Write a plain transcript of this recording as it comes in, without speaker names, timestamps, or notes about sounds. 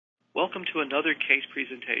Welcome to another case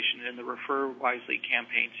presentation in the Refer Wisely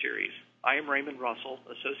campaign series. I am Raymond Russell,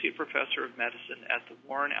 Associate Professor of Medicine at the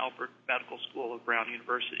Warren Alpert Medical School of Brown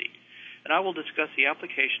University, and I will discuss the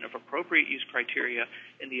application of appropriate use criteria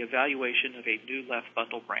in the evaluation of a new left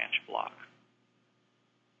bundle branch block.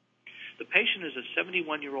 The patient is a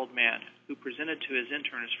 71-year-old man who presented to his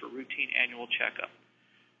internist for routine annual checkup.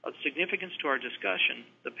 Of significance to our discussion,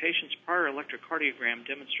 the patient's prior electrocardiogram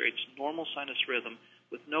demonstrates normal sinus rhythm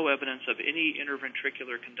with no evidence of any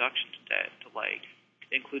interventricular conduction delay,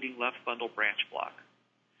 including left bundle branch block.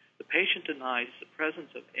 The patient denies the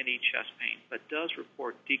presence of any chest pain, but does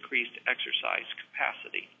report decreased exercise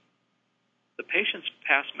capacity. The patient's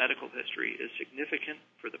past medical history is significant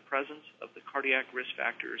for the presence of the cardiac risk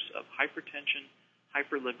factors of hypertension,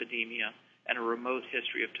 hyperlipidemia, and a remote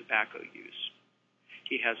history of tobacco use.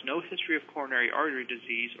 He has no history of coronary artery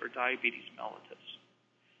disease or diabetes mellitus.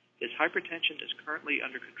 His hypertension is currently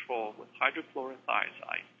under control with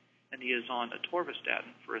hydrochlorothiazide, and he is on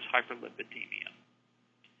atorvastatin for his hyperlipidemia.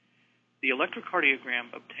 The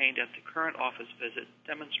electrocardiogram obtained at the current office visit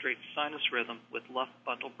demonstrates sinus rhythm with left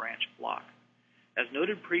bundle branch block. As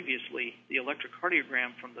noted previously, the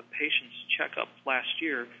electrocardiogram from the patient's checkup last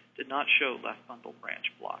year did not show left bundle branch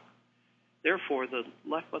block. Therefore, the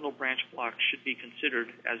left bundle branch block should be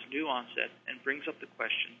considered as new onset and brings up the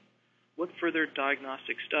question, what further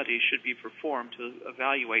diagnostic studies should be performed to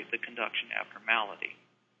evaluate the conduction abnormality?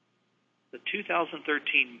 The 2013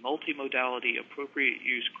 multimodality appropriate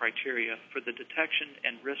use criteria for the detection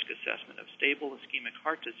and risk assessment of stable ischemic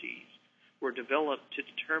heart disease were developed to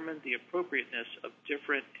determine the appropriateness of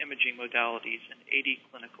different imaging modalities in 80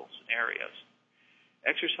 clinical scenarios: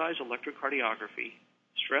 exercise electrocardiography,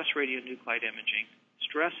 stress radionuclide imaging,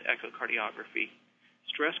 stress echocardiography,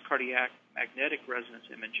 stress cardiac magnetic resonance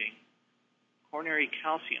imaging, coronary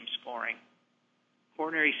calcium scoring,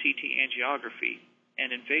 coronary CT angiography,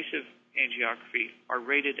 and invasive angiography are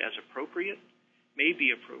rated as appropriate, may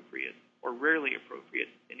be appropriate, or rarely appropriate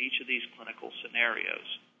in each of these clinical scenarios.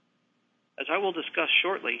 As I will discuss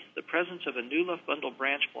shortly, the presence of a new left bundle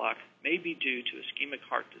branch block may be due to ischemic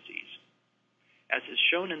heart disease. As is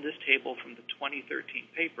shown in this table from the 2013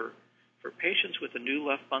 paper, for patients with a new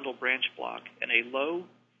left bundle branch block and a low,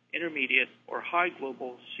 intermediate, or high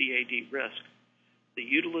global CAD risk, the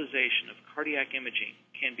utilization of cardiac imaging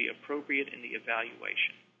can be appropriate in the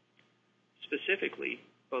evaluation. Specifically,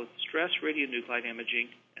 both stress radionuclide imaging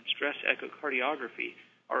and stress echocardiography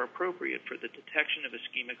are appropriate for the detection of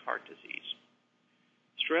ischemic heart disease.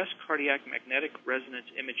 Stress cardiac magnetic resonance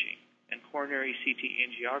imaging and coronary CT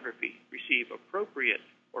angiography receive appropriate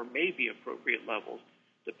or may be appropriate levels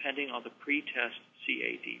depending on the pre-test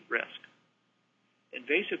CAD risk.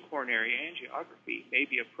 Invasive coronary angiography may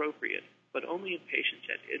be appropriate, but only in patients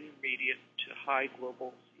at intermediate to high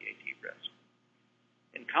global CAD risk.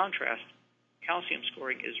 In contrast, calcium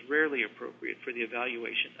scoring is rarely appropriate for the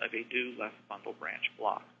evaluation of a new left bundle branch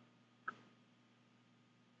block.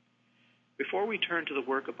 Before we turn to the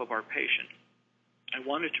workup of our patient, I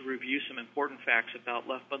wanted to review some important facts about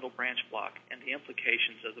left bundle branch block and the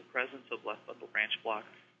implications of the presence of left bundle branch block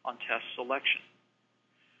on test selection.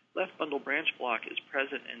 Left bundle branch block is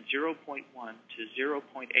present in 0.1 to 0.8%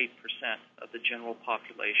 of the general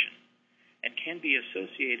population and can be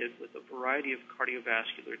associated with a variety of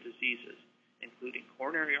cardiovascular diseases, including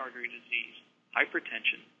coronary artery disease,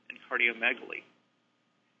 hypertension, and cardiomegaly.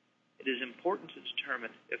 It is important to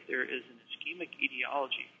determine if there is an ischemic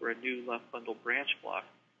etiology for a new left bundle branch block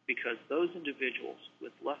because those individuals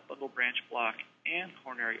with left bundle branch block and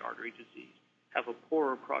coronary artery disease have a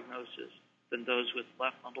poorer prognosis than those with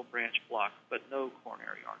left bundle branch block but no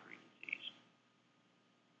coronary artery disease.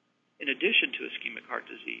 In addition to ischemic heart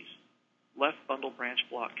disease, left bundle branch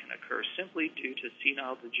block can occur simply due to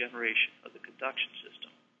senile degeneration of the conduction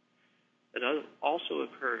system. It also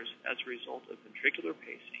occurs as a result of ventricular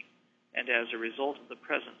pacing and as a result of the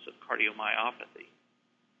presence of cardiomyopathy.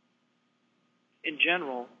 In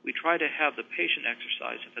general, we try to have the patient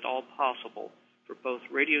exercise, if at all possible, for both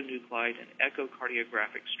radionuclide and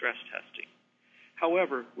echocardiographic stress testing.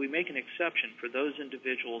 However, we make an exception for those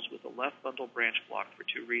individuals with a left bundle branch block for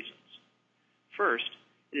two reasons. First,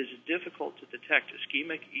 it is difficult to detect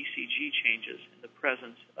ischemic ECG changes in the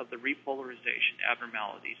presence of the repolarization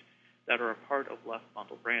abnormalities that are a part of left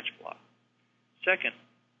bundle branch block. Second,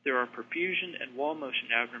 there are perfusion and wall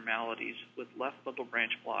motion abnormalities with left bundle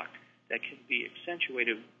branch block that can be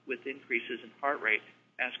accentuated with increases in heart rate,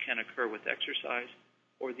 as can occur with exercise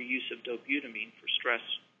or the use of dobutamine for stress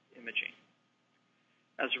imaging.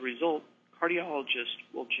 As a result, cardiologists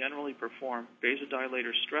will generally perform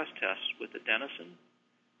vasodilator stress tests with adenosine,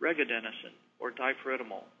 regadenoson, or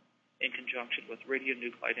dipyridamole in conjunction with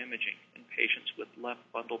radionuclide imaging in patients with left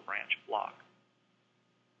bundle branch block.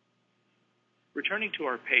 Returning to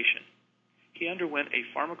our patient, he underwent a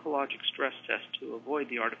pharmacologic stress test to avoid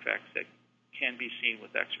the artifacts that can be seen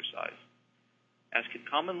with exercise. As can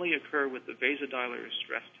commonly occur with the vasodilator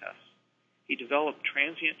stress tests, he developed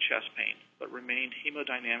transient chest pain but remained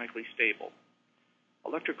hemodynamically stable.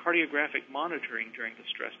 Electrocardiographic monitoring during the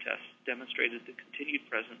stress test demonstrated the continued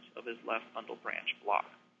presence of his left bundle branch block.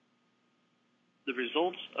 The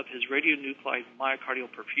results of his radionuclide myocardial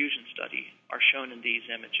perfusion study are shown in these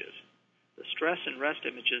images. The stress and rest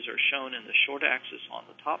images are shown in the short axis on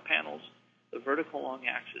the top panels, the vertical long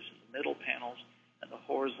axis in the middle panels, and the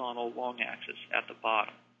horizontal long axis at the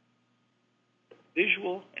bottom.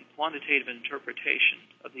 Visual and quantitative interpretation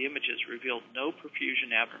of the images revealed no perfusion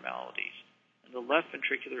abnormalities, and the left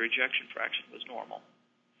ventricular ejection fraction was normal.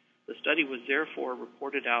 The study was therefore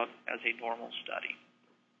reported out as a normal study.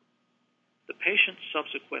 The patient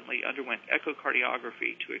subsequently underwent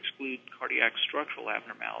echocardiography to exclude cardiac structural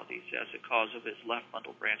abnormalities as a cause of his left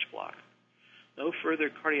bundle branch block. No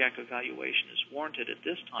further cardiac evaluation is warranted at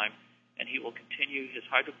this time, and he will continue his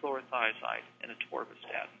hydrochlorothiazide and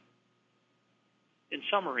atorvastatin. In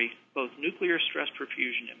summary, both nuclear stress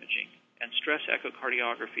perfusion imaging and stress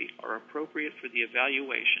echocardiography are appropriate for the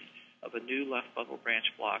evaluation of a new left bundle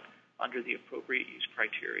branch block under the appropriate use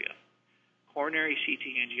criteria. Coronary CT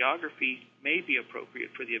angiography may be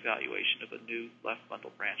appropriate for the evaluation of a new left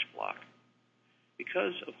bundle branch block.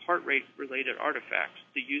 Because of heart rate-related artifacts,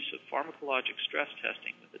 the use of pharmacologic stress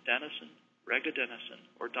testing with adenosine, regadenoson,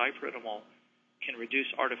 or dipyridamole can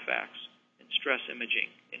reduce artifacts in stress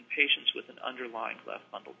imaging in patients with an underlying left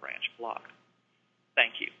bundle branch block.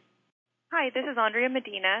 Thank you. Hi, this is Andrea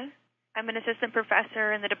Medina. I'm an assistant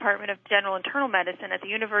professor in the Department of General Internal Medicine at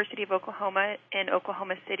the University of Oklahoma in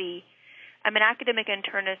Oklahoma City. I'm an academic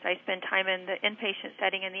internist. I spend time in the inpatient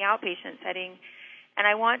setting and the outpatient setting, and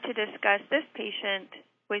I want to discuss this patient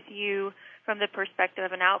with you from the perspective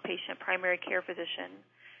of an outpatient primary care physician.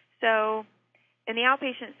 So in the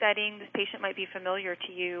outpatient setting, this patient might be familiar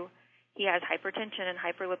to you. He has hypertension and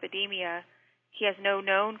hyperlipidemia. He has no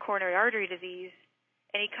known coronary artery disease,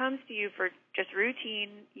 and he comes to you for just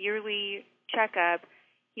routine yearly checkup.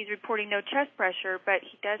 He's reporting no chest pressure, but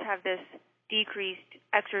he does have this decreased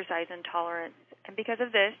exercise intolerance, and because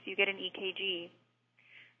of this, you get an EKG.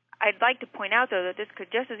 I'd like to point out, though, that this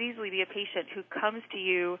could just as easily be a patient who comes to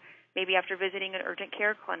you maybe after visiting an urgent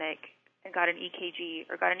care clinic and got an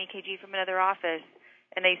EKG, or got an EKG from another office,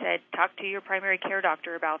 and they said, talk to your primary care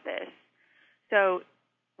doctor about this. So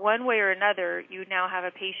one way or another, you now have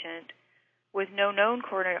a patient with no known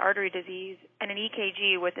coronary artery disease and an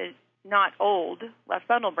EKG with a not old left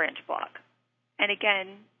bundle branch block. And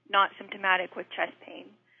again, not symptomatic with chest pain.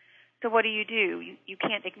 So what do? You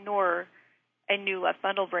can't ignore a new left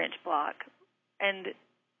bundle branch block. And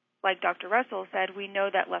like Dr. Russell said, we know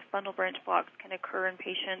that left bundle branch blocks can occur in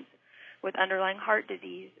patients with underlying heart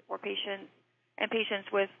disease, or patients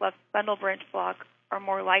with left bundle branch block are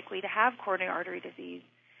more likely to have coronary artery disease.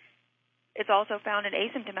 It's also found in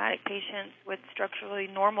asymptomatic patients with structurally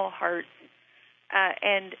normal hearts.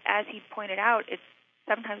 And as he pointed out, it's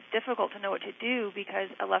sometimes difficult to know what to do because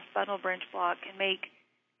a left bundle branch block can make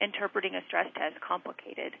interpreting a stress test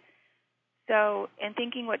complicated. So in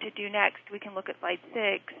thinking what to do next, we can look at slide 6,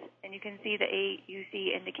 and you can see the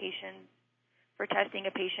AUC indications for testing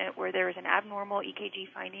a patient where there is an abnormal EKG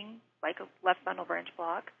finding, like a left bundle branch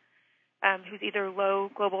block, who's either low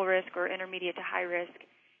global risk or intermediate to high risk,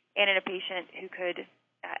 and in a patient who could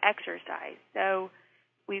exercise. So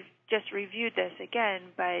we've just reviewed this again,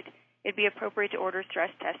 but it'd be appropriate to order stress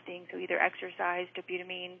testing, so either exercise,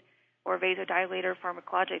 dobutamine, or vasodilator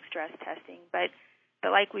pharmacologic stress testing. But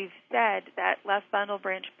like we've said, that left bundle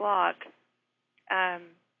branch block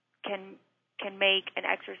can make an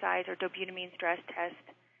exercise or dobutamine stress test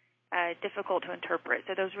difficult to interpret.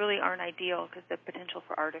 So those really aren't ideal because of the potential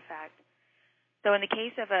for artifact. So in the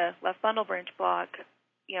case of a left bundle branch block,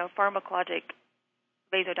 pharmacologic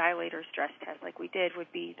vasodilator stress test like we did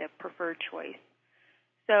would be the preferred choice.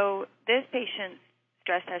 So this patient's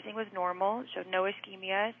stress testing was normal, showed no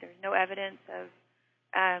ischemia. There's no evidence of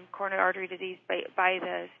coronary artery disease by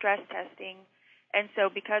the stress testing. And so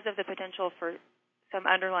because of the potential for some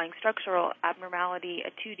underlying structural abnormality,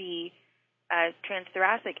 a 2D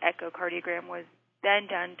transthoracic echocardiogram was then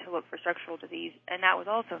done to look for structural disease, and that was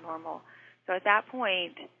also normal. So at that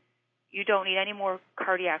point, you don't need any more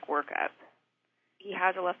cardiac workup. He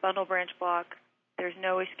has a left bundle branch block. There's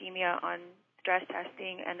no ischemia on stress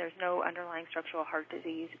testing, and there's no underlying structural heart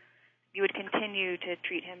disease. You would continue to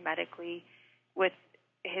treat him medically with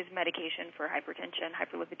his medication for hypertension,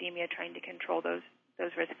 hyperlipidemia, trying to control those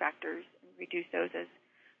risk factors and reduce those as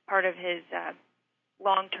part of his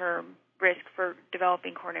long-term risk for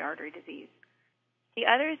developing coronary artery disease. The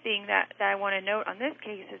other thing that I want to note on this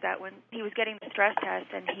case is that when he was getting the stress test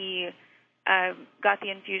and he got the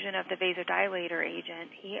infusion of the vasodilator agent,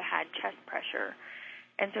 he had chest pressure.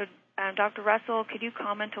 And so, Dr. Russell, could you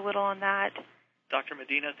comment a little on that? Dr.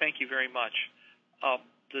 Medina, thank you very much.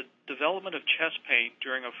 The development of chest pain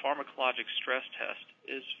during a pharmacologic stress test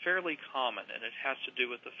is fairly common, and it has to do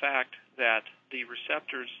with the fact that the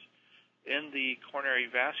receptors in the coronary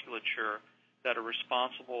vasculature that are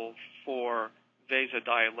responsible for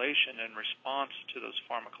vasodilation in response to those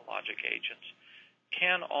pharmacologic agents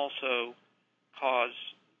can also cause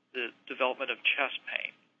the development of chest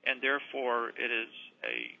pain, and therefore it is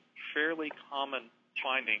a fairly common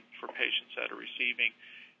finding for patients that are receiving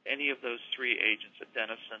any of those three agents,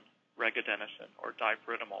 adenosine, regadenoson, or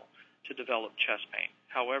dipyridamole, to develop chest pain.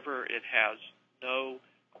 However, it has no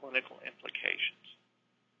clinical implications.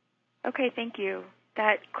 Okay, thank you.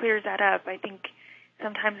 That clears that up. I think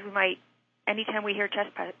sometimes we might, anytime we hear chest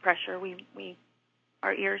pressure,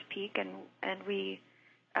 our ears peak and we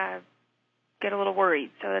get a little worried.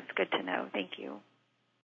 So that's good to know. Thank you.